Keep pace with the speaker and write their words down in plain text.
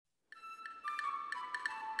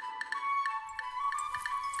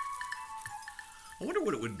I wonder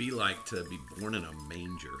what it would be like to be born in a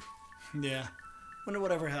manger. Yeah. Wonder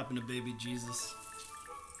whatever happened to baby Jesus.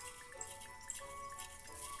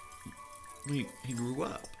 He grew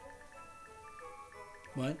up.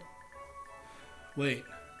 What? Wait.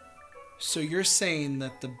 So you're saying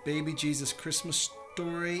that the baby Jesus Christmas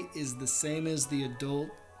story is the same as the adult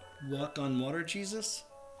walk on water Jesus?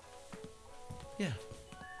 Yeah.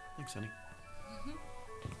 Thanks, honey.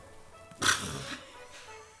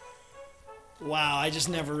 Wow, I just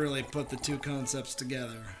never really put the two concepts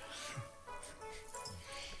together.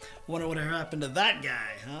 Wonder what happened to that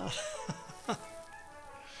guy, huh?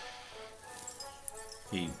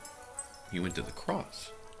 He went to the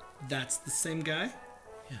cross. That's the same guy?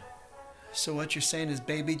 Yeah. So what you're saying is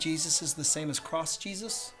baby Jesus is the same as cross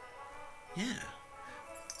Jesus? Yeah.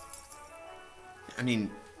 I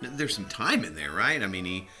mean, there's some time in there, right? I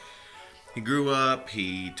mean, he grew up,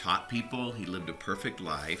 he taught people, he lived a perfect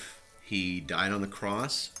life. He died on the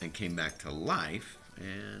cross and came back to life,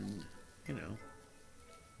 and,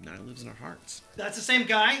 now he lives in our hearts. That's the same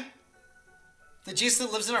guy? The Jesus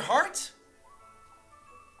that lives in our hearts?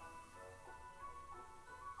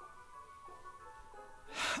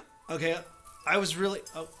 Okay, I was really...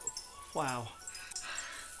 Oh, wow.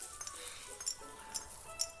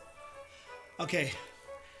 Okay,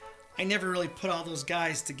 I never really put all those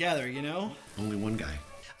guys together, you know? Only one guy.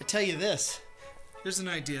 I tell you this. Here's an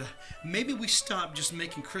idea. Maybe we stop just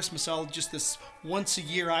making Christmas all just this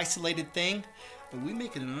once-a-year isolated thing, but we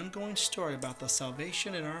make it an ongoing story about the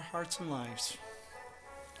salvation in our hearts and lives.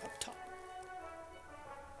 Up top.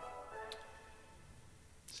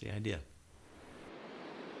 That's the idea.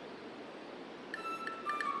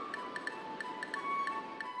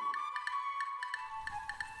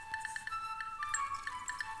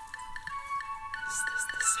 Is this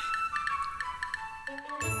the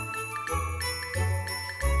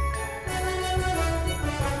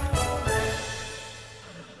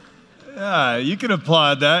Yeah, you can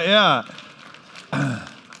applaud that, yeah.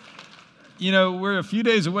 We're a few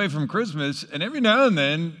days away from Christmas, and every now and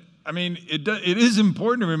then, it is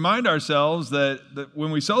important to remind ourselves that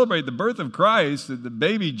when we celebrate the birth of Christ, that the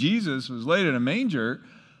baby Jesus was laid in a manger,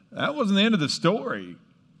 that wasn't the end of the story.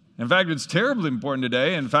 In fact, it's terribly important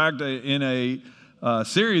today. In fact, in a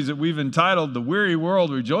series that we've entitled The Weary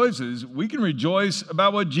World Rejoices, we can rejoice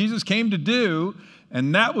about what Jesus came to do,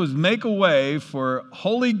 and that was make a way for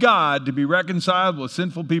holy God to be reconciled with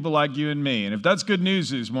sinful people like you and me. And if that's good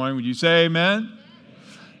news this morning, would you say amen?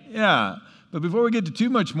 Yeah. But before we get to too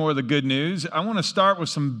much more of the good news, I want to start with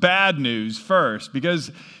some bad news first,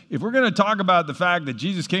 because if we're going to talk about the fact that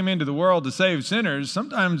Jesus came into the world to save sinners,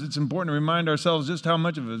 sometimes it's important to remind ourselves just how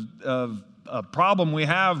much of a problem we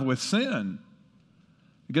have with sin.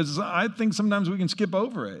 Because I think sometimes we can skip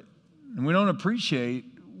over it, and we don't appreciate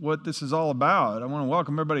what this is all about. I want to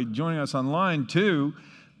welcome everybody joining us online too,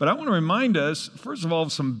 but I want to remind us, first of all,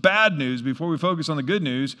 of some bad news before we focus on the good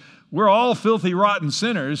news. We're all filthy, rotten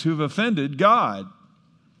sinners who've offended God.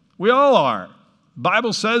 We all are. The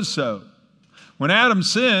Bible says so. When Adam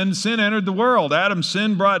sinned, sin entered the world. Adam's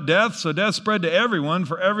sin brought death, so death spread to everyone,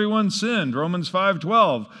 for everyone sinned. Romans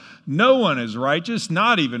 5:12. No one is righteous,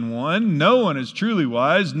 not even one. No one is truly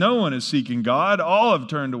wise. No one is seeking God. All have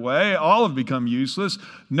turned away. All have become useless.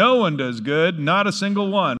 No one does good, not a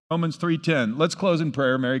single one. Romans 3:10. Let's close in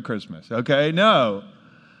prayer. Merry Christmas. Okay? No,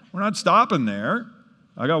 we're not stopping there.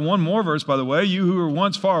 I got one more verse, by the way. You who were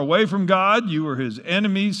once far away from God, you were his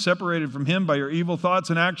enemies, separated from him by your evil thoughts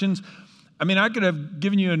and actions. I could have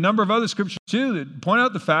given you a number of other scriptures too that point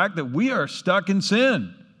out the fact that we are stuck in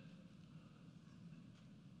sin.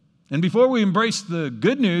 And before we embrace the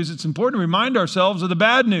good news, it's important to remind ourselves of the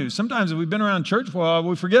bad news. Sometimes if we've been around church for a while,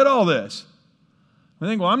 we forget all this. We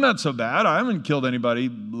think, well, I'm not so bad. I haven't killed anybody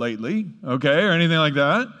lately, okay, or anything like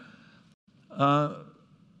that.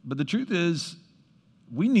 But the truth is,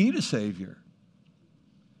 we need a Savior.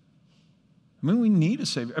 We need a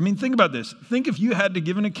Savior. Think about this. Think if you had to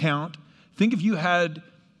give an account. Think if you had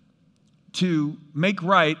to make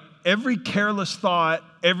right every careless thought,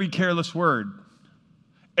 every careless word.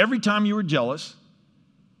 Every time you were jealous,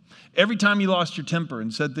 every time you lost your temper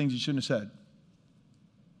and said things you shouldn't have said,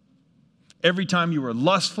 every time you were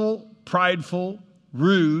lustful, prideful,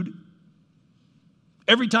 rude,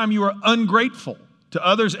 every time you were ungrateful to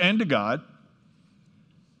others and to God,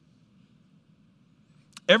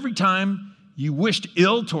 every time you wished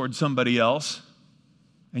ill towards somebody else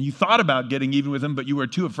and you thought about getting even with them, but you were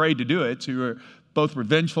too afraid to do it, so you were both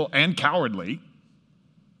revengeful and cowardly.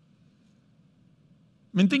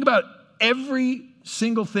 Think about every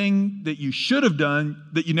single thing that you should have done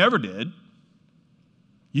that you never did.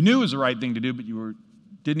 You knew it was the right thing to do, but you were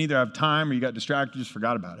didn't either have time or you got distracted, just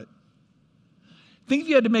forgot about it. Think if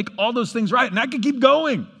you had to make all those things right, and I could keep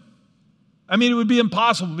going. I mean, it would be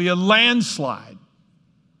impossible. It would be a landslide.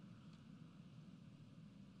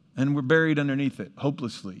 And we're buried underneath it,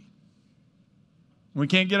 hopelessly. We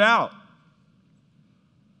can't get out.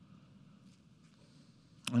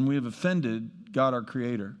 And we have offended God, our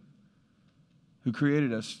Creator, who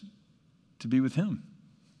created us to be with Him.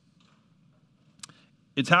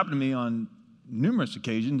 It's happened to me on numerous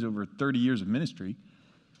occasions over 30 years of ministry.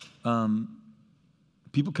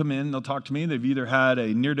 People come in, they'll talk to me. They've either had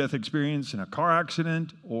a near-death experience in a car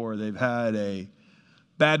accident, or they've had a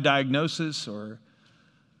bad diagnosis, or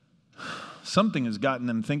something has gotten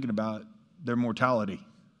them thinking about their mortality.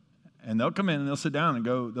 And they'll come in and they'll sit down and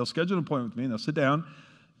they'll schedule an appointment with me, and they'll sit down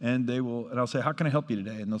and I'll say, how can I help you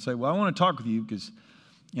today? And they'll say, well, I want to talk with you because,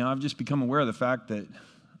 I've just become aware of the fact that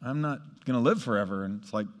I'm not going to live forever. And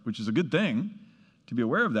it's like, which is a good thing to be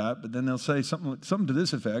aware of that. But then they'll say something to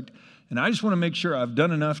this effect. And I just want to make sure I've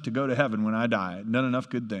done enough to go to heaven when I die, done enough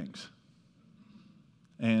good things.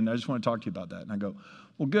 And I just want to talk to you about that. And I go,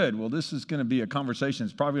 well, good. Well, this is going to be a conversation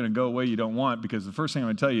that's probably going to go away you don't want, because the first thing I'm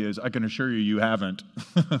going to tell you is I can assure you haven't.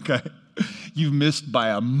 Okay? You've missed by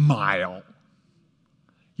a mile.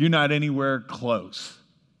 You're not anywhere close.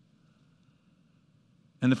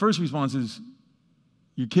 And the first response is,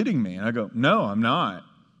 you're kidding me. And I go, no, I'm not.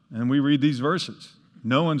 And we read these verses.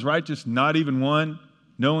 No one's righteous, not even one.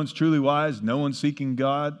 No one's truly wise. No one's seeking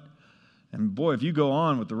God. And boy, if you go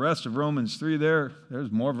on with the rest of Romans 3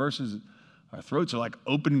 there's more verses. Our throats are like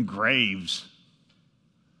open graves.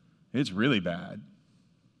 It's really bad.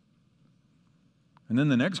 And then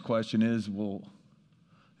the next question is, well,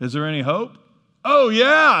 is there any hope? Oh,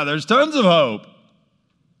 yeah, there's tons of hope.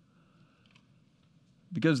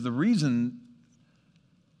 Because the reason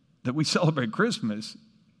that we celebrate Christmas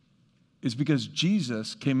is because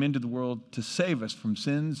Jesus came into the world to save us from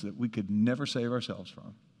sins that we could never save ourselves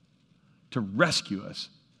from, to rescue us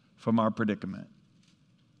from our predicament,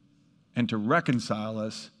 and to reconcile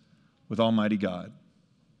us with Almighty God.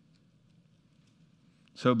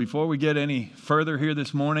 So before we get any further here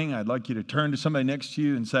this morning, I'd like you to turn to somebody next to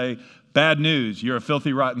you and say, bad news, you're a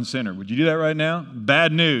filthy, rotten sinner. Would you do that right now?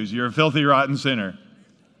 Bad news, you're a filthy, rotten sinner.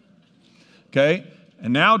 Okay?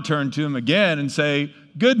 And now turn to him again and say,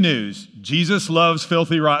 good news, Jesus loves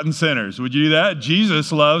filthy, rotten sinners. Would you do that?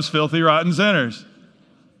 Jesus loves filthy, rotten sinners.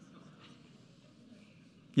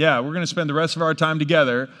 Yeah, we're going to spend the rest of our time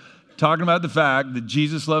together talking about the fact that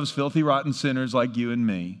Jesus loves filthy, rotten sinners like you and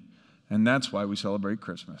me. And that's why we celebrate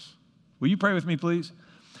Christmas. Will you pray with me, please?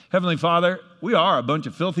 Heavenly Father, we are a bunch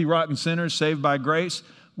of filthy, rotten sinners saved by grace.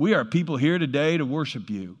 We are people here today to worship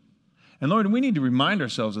you. And Lord, we need to remind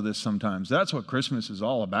ourselves of this sometimes. That's what Christmas is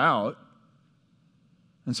all about.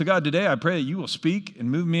 And so God, today I pray that you will speak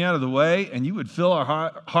and move me out of the way, and you would fill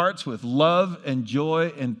our hearts with love and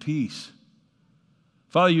joy and peace.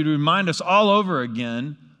 Father, you'd remind us all over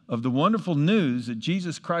again of the wonderful news that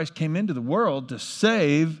Jesus Christ came into the world to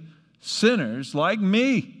save sinners like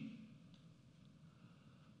me.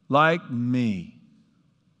 Like me.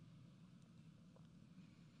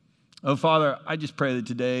 Oh, Father, I just pray that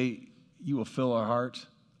today you will fill our hearts.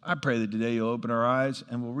 I pray that today you'll open our eyes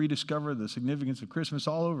and we'll rediscover the significance of Christmas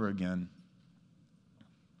all over again.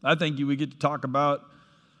 I thank you we get to talk about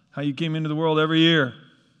how you came into the world every year.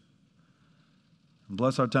 And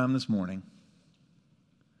bless our time this morning.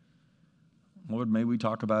 Lord, may we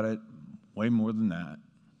talk about it way more than that.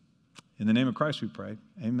 In the name of Christ we pray.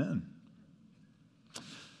 Amen.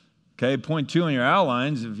 Okay, point 2 on your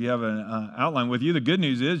outlines, if you have an outline with you, the good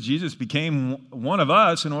news is Jesus became one of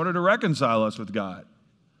us in order to reconcile us with God.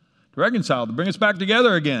 To reconcile, to bring us back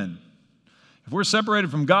together again. If we're separated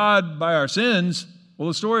from God by our sins, well,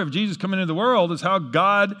 the story of Jesus coming into the world is how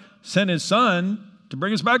God sent his Son to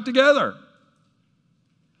bring us back together.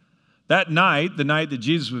 That night, the night that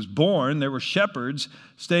Jesus was born, there were shepherds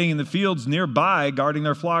staying in the fields nearby, guarding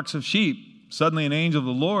their flocks of sheep. Suddenly an angel of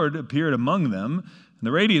the Lord appeared among them, and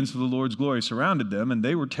the radiance of the Lord's glory surrounded them, and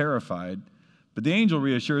they were terrified. But the angel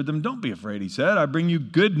reassured them, "Don't be afraid," he said. "I bring you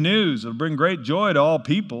good news. It'll bring great joy to all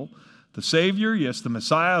people. The Savior, yes, the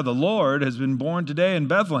Messiah, the Lord, has been born today in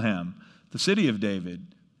Bethlehem, the city of David.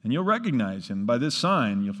 And you'll recognize him by this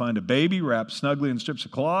sign. You'll find a baby wrapped snugly in strips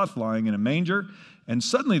of cloth, lying in a manger." And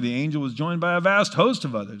suddenly the angel was joined by a vast host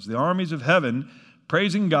of others, the armies of heaven,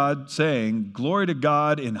 praising God, saying, "Glory to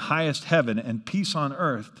God in highest heaven, and peace on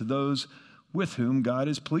earth to those with whom God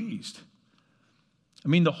is pleased." I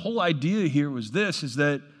mean, the whole idea here was this, is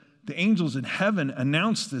that the angels in heaven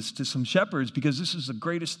announced this to some shepherds because this is the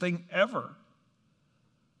greatest thing ever.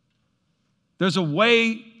 There's a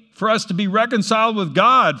way for us to be reconciled with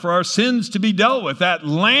God, for our sins to be dealt with, that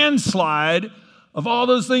landslide of all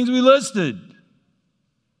those things we listed.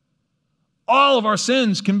 All of our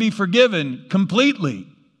sins can be forgiven completely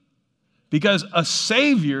because a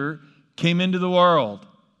Savior came into the world.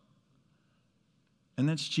 And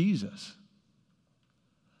that's Jesus.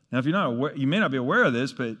 Now, if you're not aware, you may not be aware of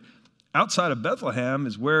this, but outside of Bethlehem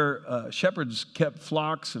is where shepherds kept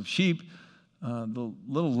flocks of sheep. The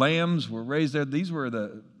little lambs were raised there.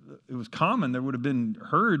 It was common. There would have been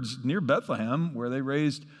herds near Bethlehem where they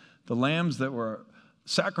raised the lambs that were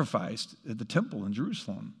sacrificed at the temple in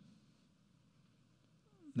Jerusalem.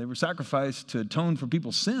 They were sacrificed to atone for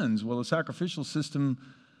people's sins. Well, the sacrificial system,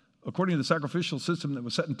 according to the sacrificial system that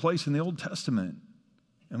was set in place in the Old Testament.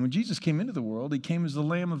 And when Jesus came into the world, he came as the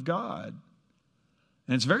Lamb of God.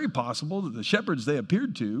 And it's very possible that the shepherds they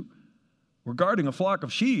appeared to were guarding a flock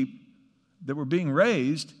of sheep that were being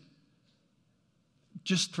raised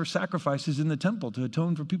just for sacrifices in the temple to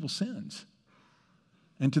atone for people's sins.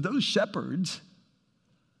 And to those shepherds,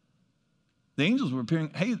 the angels were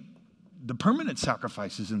appearing, hey, the permanent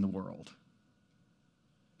sacrifice is in the world.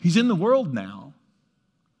 He's in the world now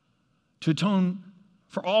to atone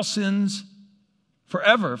for all sins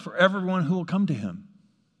forever, for everyone who will come to him.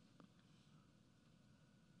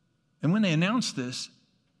 And when they announced this,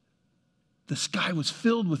 the sky was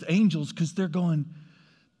filled with angels because they're going,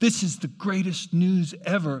 this is the greatest news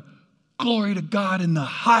ever. Glory to God in the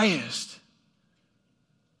highest.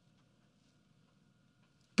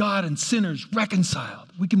 God and sinners reconciled.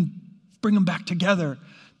 We can bring them back together.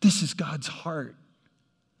 This is God's heart.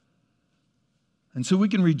 And so we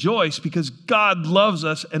can rejoice because God loves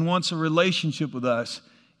us and wants a relationship with us,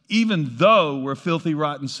 even though we're filthy,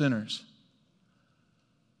 rotten sinners.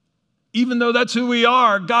 Even though that's who we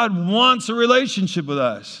are, God wants a relationship with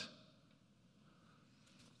us.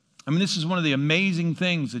 I mean, this is one of the amazing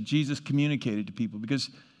things that Jesus communicated to people, because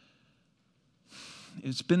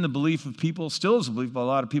it's been the belief of people, still is the belief by a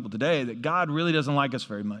lot of people today, that God really doesn't like us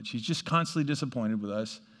very much. He's just constantly disappointed with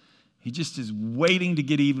us. He just is waiting to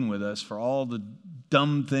get even with us for all the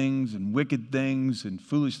dumb things and wicked things and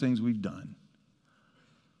foolish things we've done.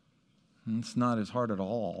 And it's not his heart at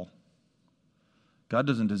all. God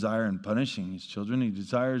doesn't desire in punishing his children. He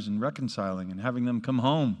desires in reconciling and having them come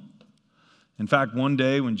home. In fact, one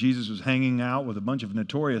day when Jesus was hanging out with a bunch of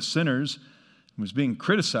notorious sinners and was being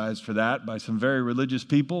criticized for that by some very religious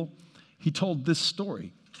people, he told this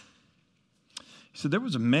story. He said, there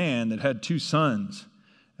was a man that had 2 sons,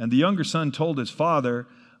 and the younger son told his father,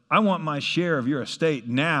 I want my share of your estate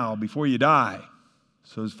now before you die.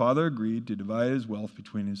 So his father agreed to divide his wealth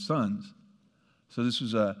between his sons. So this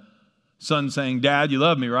was a son saying, Dad, you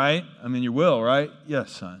love me, right? I'm in your will, right?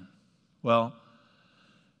 Yes, son. Well,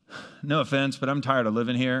 no offense, but I'm tired of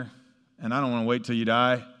living here, and I don't want to wait till you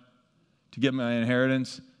die to get my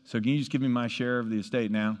inheritance. So can you just give me my share of the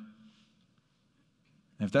estate now?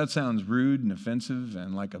 And if that sounds rude and offensive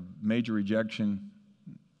and like a major rejection,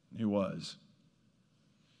 it was.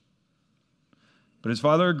 But his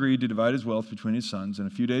father agreed to divide his wealth between his sons,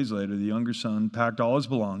 and a few days later, the younger son packed all his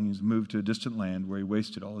belongings and moved to a distant land where he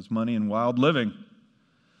wasted all his money in wild living.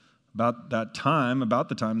 About the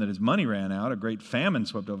time that his money ran out, a great famine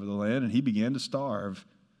swept over the land, and he began to starve.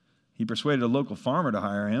 He persuaded a local farmer to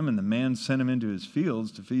hire him, and the man sent him into his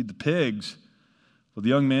fields to feed the pigs. Well, the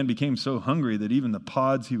young man became so hungry that even the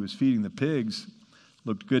pods he was feeding the pigs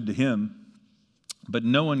looked good to him, but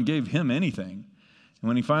no one gave him anything. And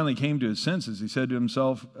when he finally came to his senses, he said to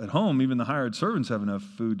himself, at home, even the hired servants have enough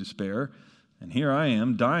food to spare, and here I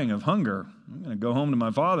am dying of hunger. I'm going to go home to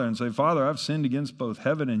my father and say, Father, I've sinned against both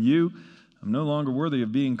heaven and you. I'm no longer worthy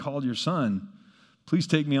of being called your son. Please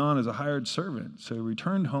take me on as a hired servant. So he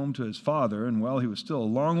returned home to his father, and while he was still a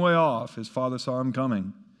long way off, his father saw him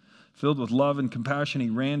coming. Filled with love and compassion, he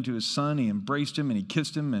ran to his son, he embraced him, and he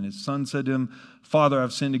kissed him, and his son said to him, Father,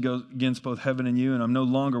 I've sinned against both heaven and you, and I'm no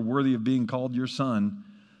longer worthy of being called your son.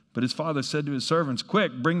 But his father said to his servants,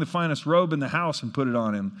 quick, bring the finest robe in the house and put it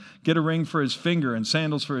on him. Get a ring for his finger and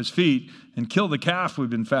sandals for his feet, and kill the calf we've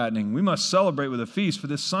been fattening. We must celebrate with a feast, for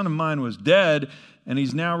this son of mine was dead, and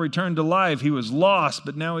he's now returned to life. He was lost,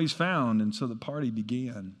 but now he's found. And so the party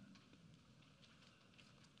began.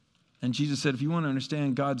 And Jesus said, if you want to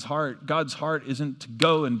understand God's heart isn't to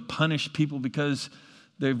go and punish people because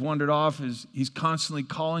they've wandered off. He's constantly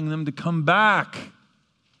calling them to come back.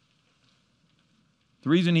 The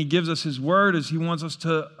reason he gives us his word is he wants us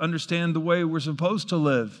to understand the way we're supposed to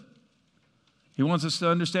live. He wants us to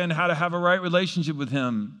understand how to have a right relationship with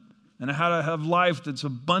him and how to have life that's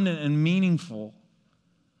abundant and meaningful.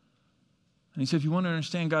 And he said, if you want to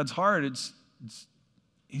understand God's heart,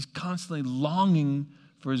 he's constantly longing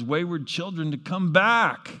for his wayward children to come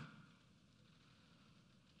back.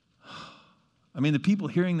 I mean, the people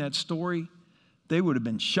hearing that story, they would have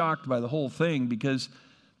been shocked by the whole thing because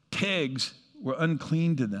pigs were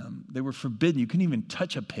unclean to them. They were forbidden. You couldn't even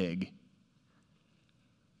touch a pig.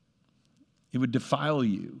 It would defile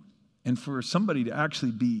you. And for somebody to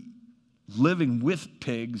actually be living with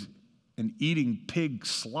pigs and eating pig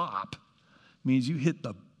slop means you hit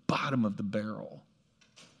the bottom of the barrel.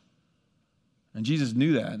 And Jesus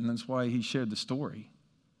knew that, and that's why he shared the story.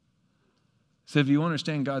 So if you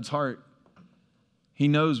understand God's heart, he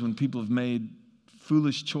knows when people have made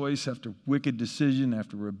foolish choice after wicked decision,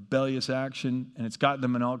 after rebellious action, and it's got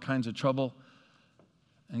them in all kinds of trouble,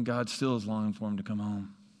 and God still is longing for them to come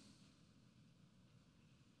home.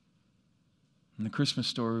 And the Christmas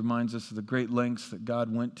story reminds us of the great lengths that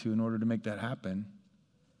God went to in order to make that happen.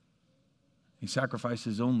 He sacrificed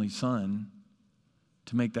his only son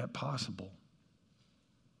to make that possible.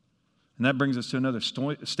 And that brings us to another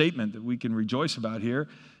statement that we can rejoice about here.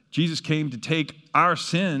 Jesus came to take our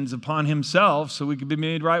sins upon himself so we could be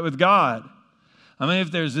made right with God. I mean,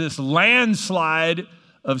 if there's this landslide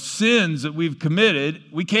of sins that we've committed,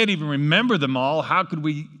 we can't even remember them all. How could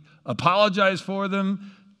we apologize for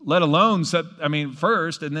them, let alone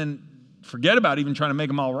first, and then forget about even trying to make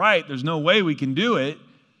them all right? There's no way we can do it.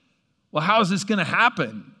 Well, how is this going to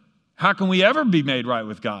happen? How can we ever be made right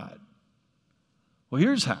with God? Well,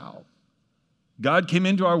 here's how. God came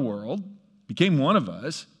into our world, became one of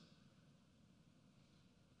us,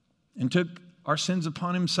 and took our sins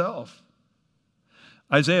upon himself.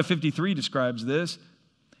 Isaiah 53 describes this.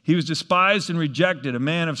 He was despised and rejected, a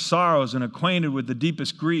man of sorrows and acquainted with the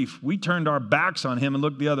deepest grief. We turned our backs on him and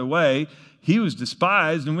looked the other way. He was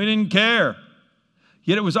despised and we didn't care.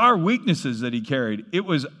 Yet it was our weaknesses that he carried. It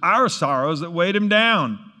was our sorrows that weighed him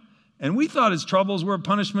down. And we thought his troubles were a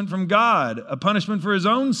punishment from God, a punishment for his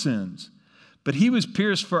own sins. But he was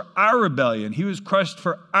pierced for our rebellion. He was crushed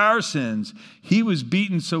for our sins. He was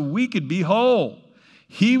beaten so we could be whole.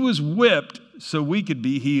 He was whipped so we could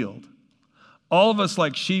be healed. All of us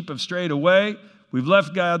like sheep have strayed away. We've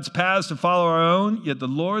left God's paths to follow our own, yet the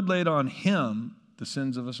Lord laid on him the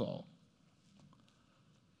sins of us all.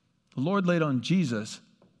 The Lord laid on Jesus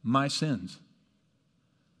my sins.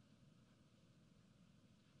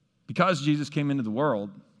 Because Jesus came into the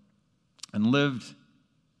world and lived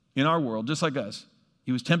in our world, just like us,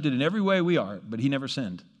 he was tempted in every way we are, but he never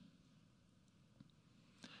sinned.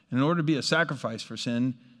 And in order to be a sacrifice for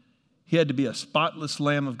sin, he had to be a spotless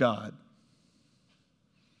Lamb of God.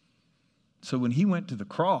 So when he went to the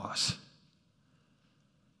cross,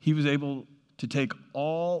 he was able to take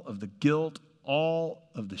all of the guilt, all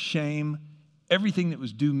of the shame, everything that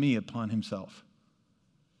was due me upon himself.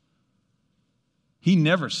 He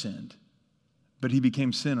never sinned, but he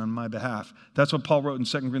became sin on my behalf. That's what Paul wrote in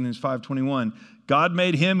 2 Corinthians 5:21. God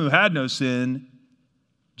made him who had no sin,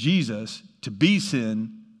 Jesus, to be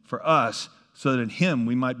sin for us, so that in him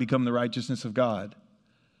we might become the righteousness of God.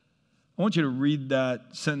 I want you to read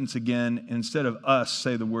that sentence again, and instead of us,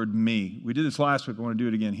 say the word me. We did this last week. I want to do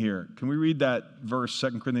it again here. Can we read that verse,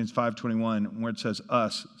 2 Corinthians 5:21, where it says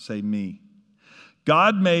us, say me.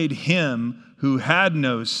 God made him who had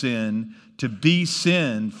no sin to be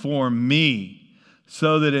sin for me,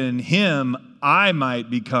 so that in him I might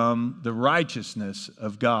become the righteousness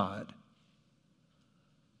of God.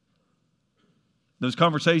 Those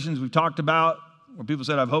conversations we've talked about, where people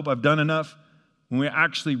said, I hope I've done enough, when we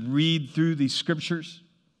actually read through these scriptures,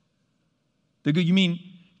 they go, you mean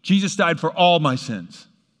Jesus died for all my sins?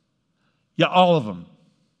 Yeah, all of them.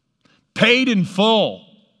 Paid in full.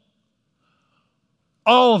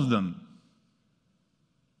 All of them.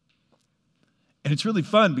 And it's really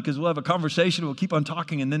fun because we'll have a conversation, we'll keep on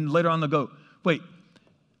talking, and then later on they'll go, wait,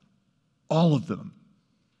 all of them.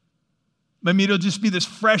 I mean, it'll just be this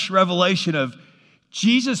fresh revelation of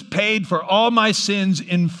Jesus paid for all my sins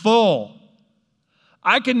in full.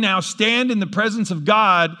 I can now stand in the presence of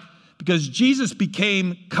God because Jesus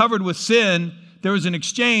became covered with sin. There was an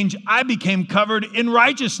exchange. I became covered in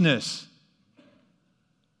righteousness.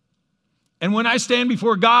 And when I stand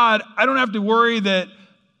before God, I don't have to worry that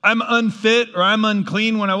I'm unfit or I'm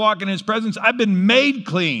unclean when I walk in his presence. I've been made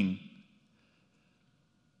clean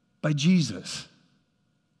by Jesus.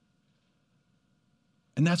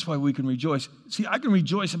 And that's why we can rejoice. See, I can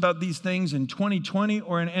rejoice about these things in 2020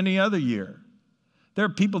 or in any other year. There are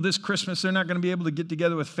people this Christmas, they're not going to be able to get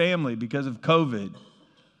together with family because of COVID.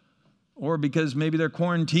 Or because maybe they're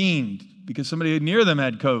quarantined because somebody near them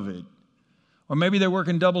had COVID. Or maybe they're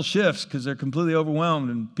working double shifts because they're completely overwhelmed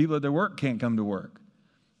and people at their work can't come to work.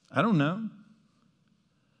 I don't know.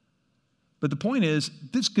 But the point is,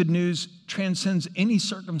 this good news transcends any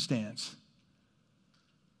circumstance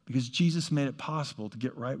because Jesus made it possible to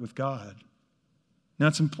get right with God. Now,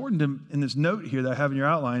 it's important in this note here that I have in your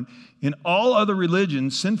outline, in all other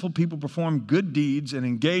religions, sinful people perform good deeds and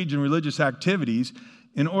engage in religious activities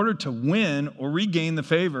in order to win or regain the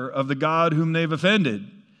favor of the God whom they've offended.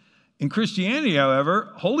 In Christianity,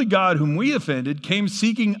 however, holy God whom we offended came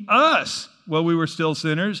seeking us while we were still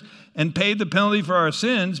sinners and paid the penalty for our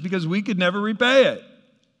sins because we could never repay it.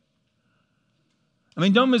 I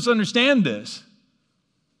mean, don't misunderstand this.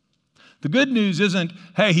 The good news isn't,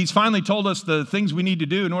 hey, he's finally told us the things we need to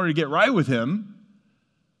do in order to get right with him.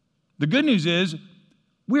 The good news is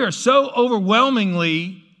we are so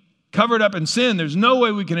overwhelmingly covered up in sin, there's no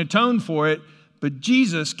way we can atone for it, but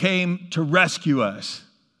Jesus came to rescue us.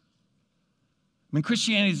 I mean,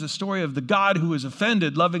 Christianity is the story of the God who was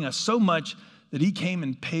offended, loving us so much that he came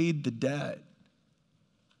and paid the debt.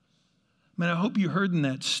 I mean, I hope you heard in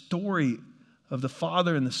that story of the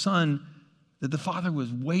Father and the Son that the Father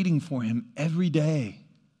was waiting for him every day.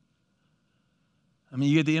 I mean,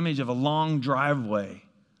 you get the image of a long driveway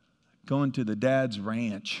going to the dad's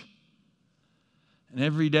ranch. And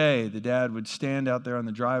every day, the dad would stand out there on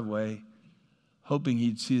the driveway hoping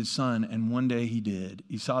he'd see his son, and one day he did.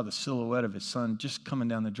 He saw the silhouette of his son just coming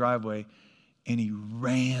down the driveway, and he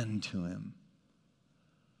ran to him.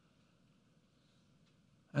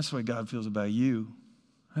 That's the way God feels about you.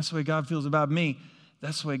 That's the way God feels about me.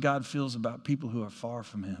 That's the way God feels about people who are far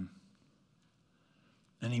from him.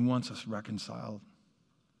 And he wants us reconciled.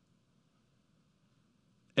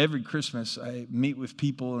 Every Christmas, I meet with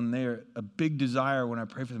people, and they're a big desire when I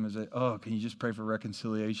pray for them is that, oh, can you just pray for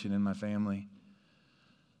reconciliation in my family?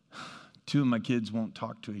 2 of my kids won't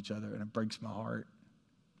talk to each other, and it breaks my heart.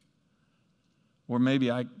 Or maybe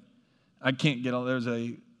I can't get,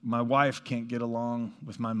 my wife can't get along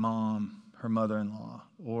with my mom, her mother-in-law.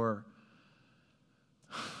 Or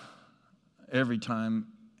every time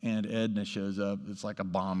Aunt Edna shows up, it's like a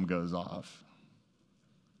bomb goes off.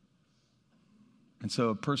 And so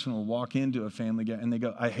a person will walk into a family gathering, and they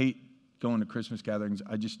go, I hate going to Christmas gatherings.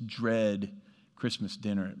 I just dread Christmas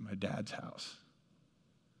dinner at my dad's house.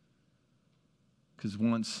 Because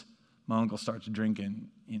once my uncle starts drinking,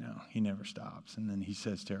 he never stops. And then he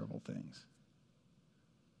says terrible things.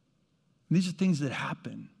 And these are things that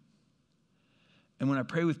happen. And when I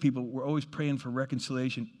pray with people, we're always praying for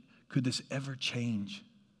reconciliation. Could this ever change?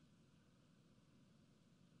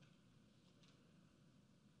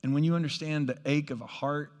 And when you understand the ache of a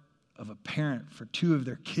heart of a parent for 2 of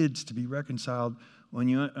their kids to be reconciled, when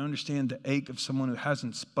you understand the ache of someone who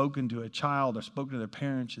hasn't spoken to a child or spoken to their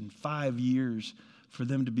parents in 5 years for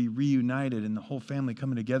them to be reunited and the whole family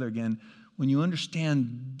coming together again, when you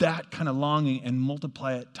understand that kind of longing and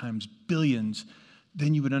multiply it times billions,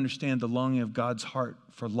 then you would understand the longing of God's heart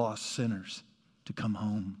for lost sinners to come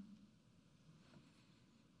home.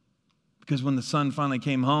 Because when the son finally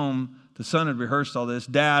came home, the son had rehearsed all this.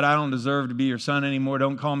 Dad, I don't deserve to be your son anymore.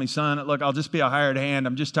 Don't call me son. Look, I'll just be a hired hand.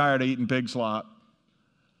 I'm just tired of eating pig slop.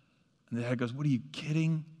 And the dad goes, what are you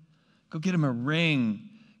kidding? Go get him a ring,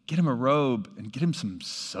 get him a robe, and get him some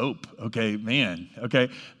soap. Okay, man, okay?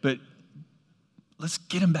 But let's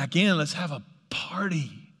get him back in. Let's have a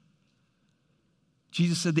party.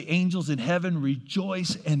 Jesus said the angels in heaven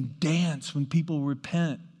rejoice and dance when people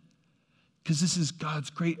repent. Because this is God's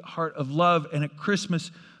great heart of love. And at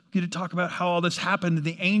Christmas, we get to talk about how all this happened. And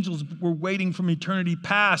the angels were waiting from eternity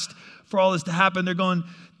past for all this to happen. They're going,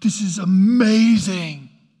 this is amazing.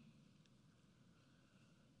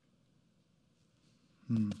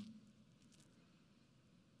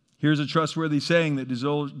 Here's a trustworthy saying that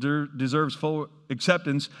deserves full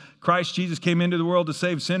acceptance. Christ Jesus came into the world to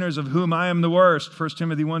save sinners, of whom I am the worst. 1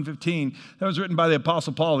 Timothy 1:15. That was written by the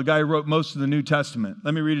Apostle Paul, the guy who wrote most of the New Testament.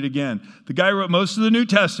 Let me read it again. The guy who wrote most of the New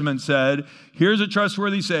Testament said, here's a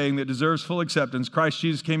trustworthy saying that deserves full acceptance. Christ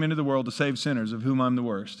Jesus came into the world to save sinners, of whom I'm the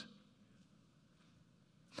worst.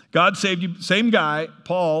 God saved you, same guy,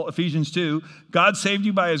 Paul, Ephesians 2. God saved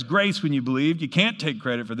you by his grace when you believed. You can't take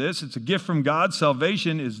credit for this. It's a gift from God.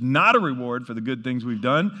 Salvation is not a reward for the good things we've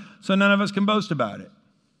done, so none of us can boast about it.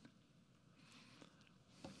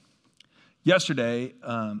 Yesterday,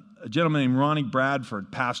 a gentleman named Ronnie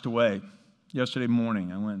Bradford passed away. Yesterday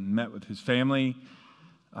morning, I went and met with his family.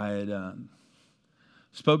 I had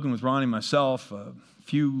spoken with Ronnie myself a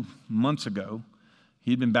few months ago.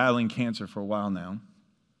 He'd been battling cancer for a while now.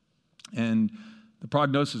 And the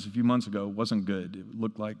prognosis a few months ago wasn't good. It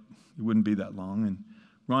looked like it wouldn't be that long. And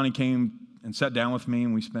Ronnie came and sat down with me,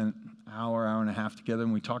 and we spent an hour and a half together,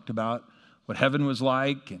 and we talked about what heaven was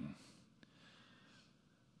like. And,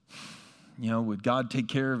 would God take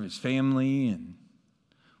care of his family and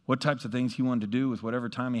what types of things he wanted to do with whatever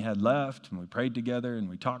time he had left. And we prayed together and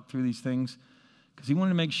we talked through these things because he wanted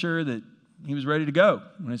to make sure that he was ready to go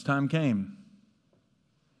when his time came.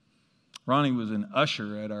 Ronnie was an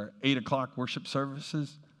usher at our 8 o'clock worship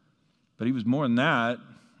services, but he was more than that.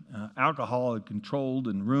 Alcohol had controlled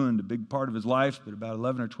and ruined a big part of his life, but about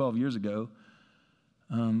 11 or 12 years ago,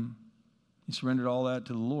 he surrendered all that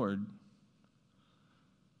to the Lord,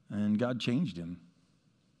 and God changed him.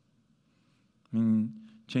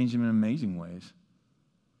 Changed him in amazing ways.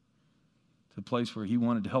 To a place where he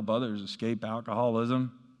wanted to help others escape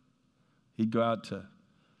alcoholism. He'd go out to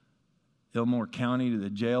Elmore County to the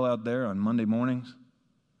jail out there on Monday mornings,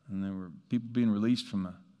 and there were people being released from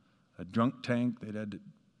a drunk tank. They'd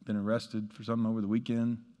been arrested for something over the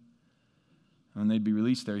weekend. And when they'd be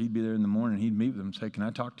released there, he'd be there in the morning. He'd meet with them and say, "Can I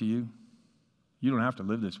talk to you? You don't have to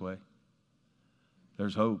live this way.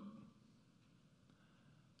 There's hope."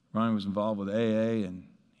 Ronnie was involved with AA, and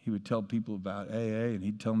he would tell people about AA, and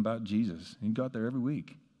he'd tell them about Jesus. He'd go out there every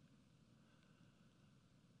week.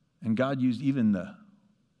 And God used even the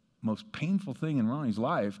most painful thing in Ronnie's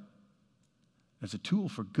life as a tool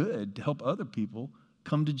for good to help other people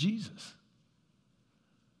come to Jesus.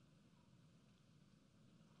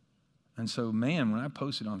 And so, man, when I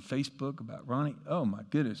posted on Facebook about Ronnie, oh my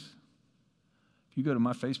goodness. If you go to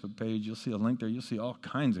my Facebook page, you'll see a link there. You'll see all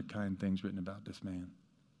kinds of kind things written about this man.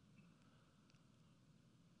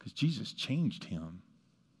 Because Jesus changed him.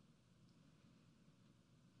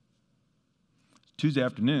 Tuesday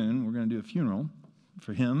afternoon, we're going to do a funeral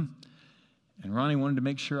for him. And Ronnie wanted to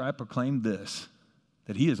make sure I proclaimed this,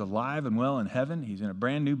 that he is alive and well in heaven. He's in a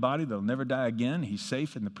brand new body that will never die again. He's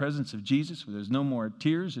safe in the presence of Jesus, where there's no more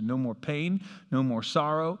tears and no more pain, no more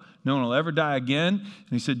sorrow. No one will ever die again. And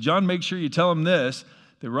he said, "John, make sure you tell him this,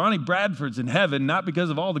 that Ronnie Bradford's in heaven, not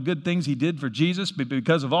because of all the good things he did for Jesus, but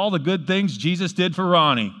because of all the good things Jesus did for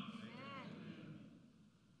Ronnie."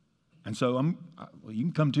 And so, you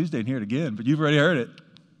can come Tuesday and hear it again, but you've already heard it.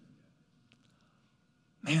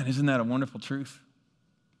 Man, isn't that a wonderful truth?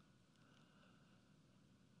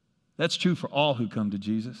 That's true for all who come to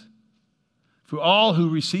Jesus, for all who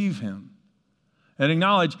receive him and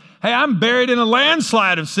acknowledge, hey, I'm buried in a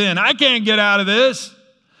landslide of sin. I can't get out of this.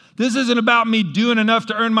 This isn't about me doing enough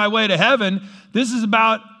to earn my way to heaven. This is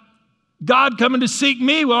about God coming to seek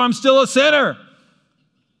me while I'm still a sinner.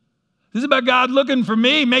 This is about God looking for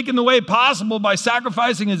me, making the way possible by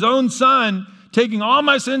sacrificing his own son, taking all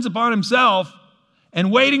my sins upon himself,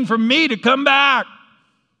 and waiting for me to come back.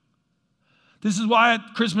 This is why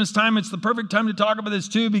at Christmas time, it's the perfect time to talk about this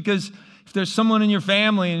too, because if there's someone in your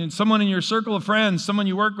family and someone in your circle of friends, someone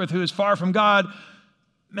you work with who is far from God,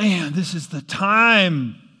 man, this is the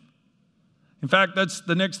time. In fact, that's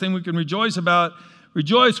the next thing we can rejoice about.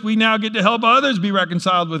 Rejoice, we now get to help others be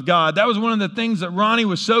reconciled with God. That was one of the things that Ronnie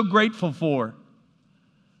was so grateful for.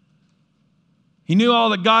 He knew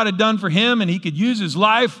all that God had done for him, and he could use his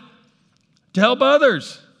life to help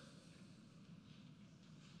others.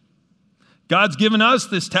 God's given us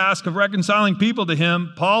this task of reconciling people to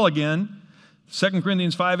him. Paul again, 2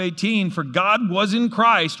 Corinthians 5:18, "For God was in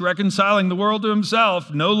Christ reconciling the world to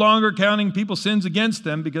himself, no longer counting people's sins against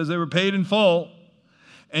them because they were paid in full.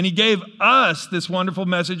 And he gave us this wonderful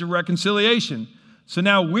message of reconciliation. So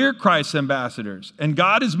now we're Christ's ambassadors, and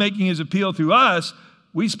God is making his appeal through us.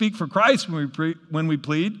 We speak for Christ when we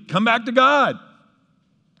plead, come back to God.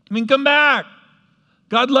 Come back.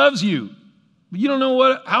 God loves you. But you don't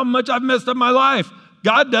know how much I've messed up my life.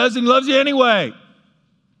 God does, and he loves you anyway.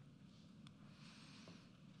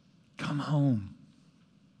 Come home.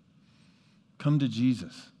 Come to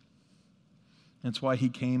Jesus. That's why he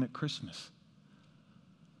came at Christmas.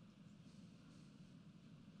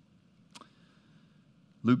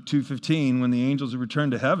 Luke 2:15, when the angels had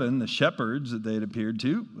returned to heaven, the shepherds that they had appeared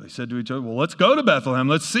to, they said to each other, well, let's go to Bethlehem.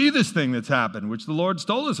 Let's see this thing that's happened, which the Lord's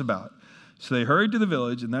told us about. So they hurried to the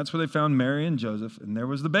village, and that's where they found Mary and Joseph, and there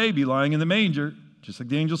was the baby lying in the manger, just like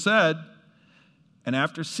the angel said. And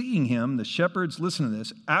after seeing him, the shepherds, listen to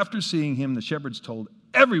this, after seeing him, the shepherds told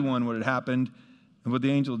everyone what had happened and what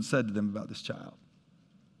the angel had said to them about this child.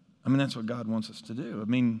 That's what God wants us to do.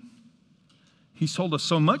 He's told us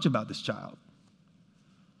so much about this child.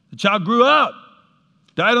 The child grew up,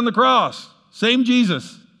 died on the cross, same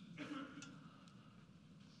Jesus.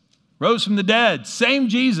 Rose from the dead, same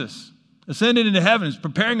Jesus. Ascended into heaven, is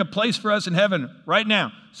preparing a place for us in heaven right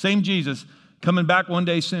now. Same Jesus, coming back one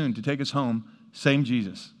day soon to take us home. Same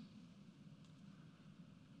Jesus.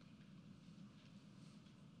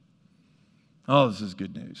 Oh, this is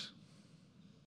good news.